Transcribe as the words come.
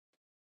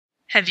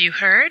Have you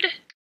heard?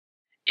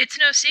 It's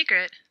no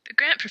secret. The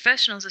Grant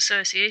Professionals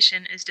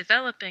Association is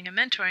developing a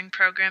mentoring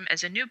program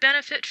as a new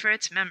benefit for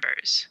its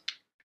members.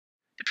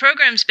 The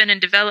program's been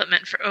in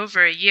development for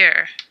over a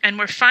year, and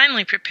we're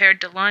finally prepared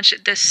to launch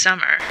it this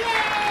summer.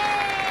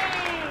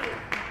 Yay!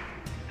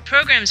 The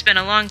program's been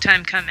a long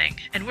time coming,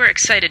 and we're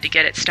excited to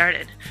get it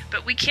started,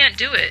 but we can't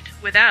do it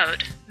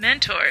without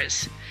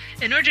mentors.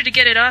 In order to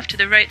get it off to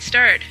the right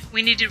start,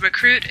 we need to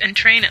recruit and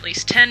train at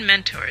least 10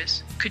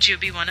 mentors. Could you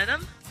be one of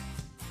them?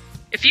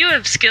 If you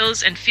have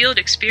skills and field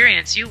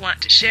experience you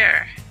want to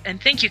share, and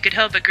think you could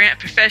help a grant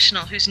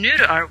professional who's new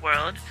to our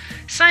world,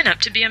 sign up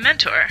to be a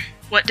mentor.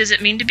 What does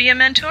it mean to be a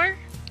mentor?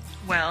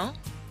 Well,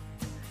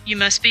 you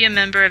must be a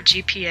member of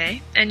GPA,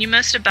 and you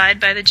must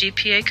abide by the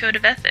GPA Code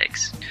of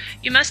Ethics.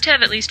 You must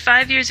have at least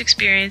 5 years'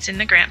 experience in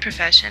the grant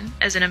profession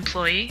as an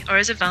employee or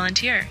as a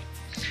volunteer.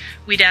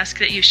 We'd ask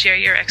that you share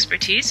your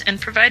expertise and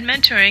provide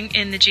mentoring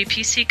in the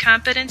GPC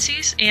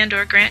competencies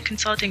and/or grant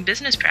consulting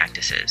business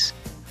practices.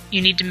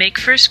 You need to make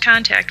first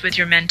contact with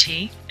your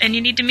mentee, and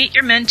you need to meet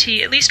your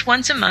mentee at least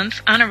once a month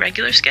on a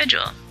regular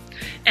schedule.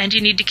 And you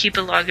need to keep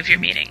a log of your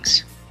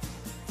meetings.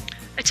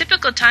 A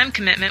typical time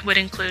commitment would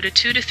include a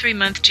 2 to 3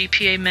 month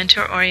GPA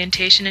mentor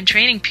orientation and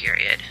training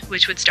period,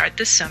 which would start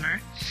this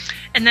summer,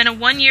 and then a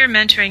 1-year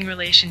mentoring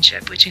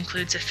relationship, which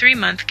includes a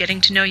 3-month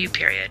getting to know you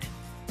period.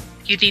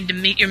 You'd need to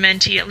meet your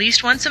mentee at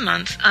least once a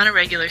month on a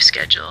regular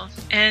schedule,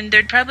 and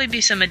there'd probably be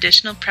some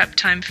additional prep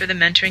time for the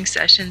mentoring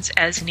sessions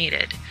as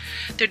needed.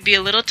 There'd be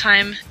a little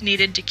time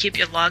needed to keep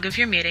a log of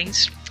your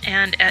meetings,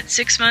 and at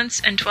 6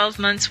 months and 12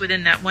 months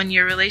within that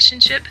 1-year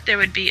relationship, there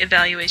would be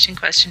evaluation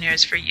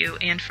questionnaires for you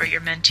and for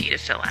your mentee to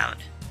fill out.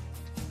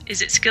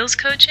 Is it skills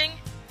coaching?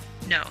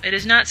 No, it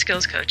is not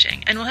skills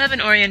coaching, and we'll have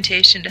an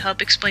orientation to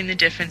help explain the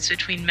difference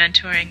between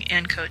mentoring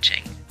and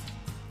coaching.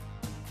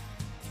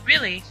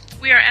 Really,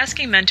 we are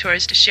asking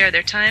mentors to share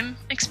their time,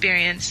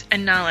 experience,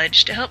 and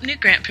knowledge to help new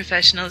grant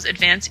professionals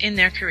advance in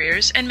their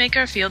careers and make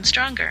our field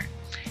stronger.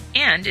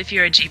 And if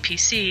you're a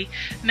GPC,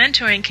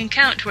 mentoring can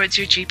count towards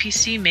your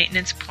GPC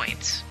maintenance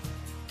points.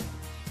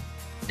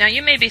 Now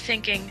you may be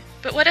thinking,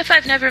 but what if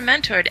I've never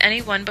mentored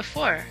anyone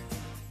before?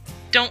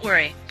 Don't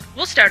worry,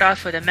 we'll start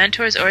off with a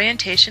Mentors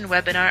Orientation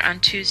webinar on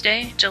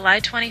Tuesday,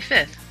 July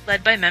 25th,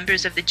 led by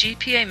members of the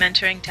GPA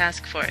Mentoring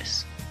Task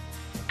Force.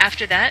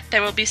 After that,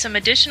 there will be some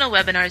additional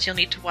webinars you'll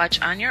need to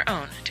watch on your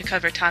own to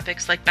cover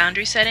topics like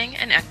boundary setting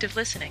and active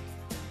listening.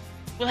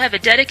 We'll have a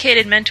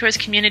dedicated mentors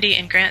community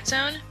in Grant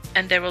Zone,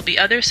 and there will be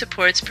other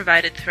supports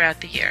provided throughout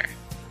the year.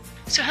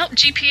 So help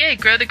GPA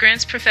grow the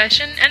grants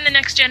profession and the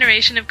next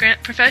generation of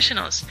grant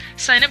professionals.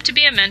 Sign up to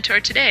be a mentor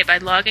today by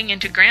logging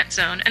into Grant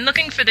Zone and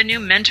looking for the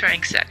new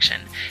mentoring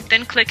section,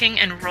 then clicking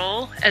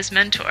Enroll as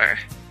Mentor.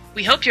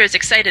 We hope you're as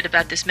excited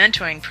about this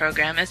mentoring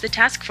program as the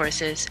task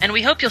force is, and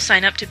we hope you'll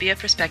sign up to be a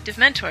prospective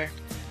mentor.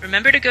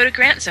 Remember to go to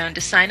Grant Zone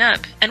to sign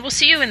up, and we'll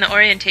see you in the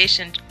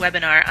orientation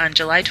webinar on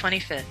July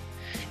 25th.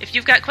 If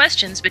you've got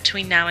questions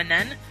between now and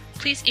then,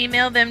 please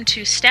email them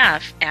to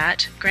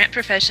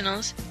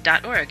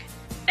staff@grantprofessionals.org.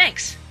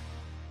 Thanks!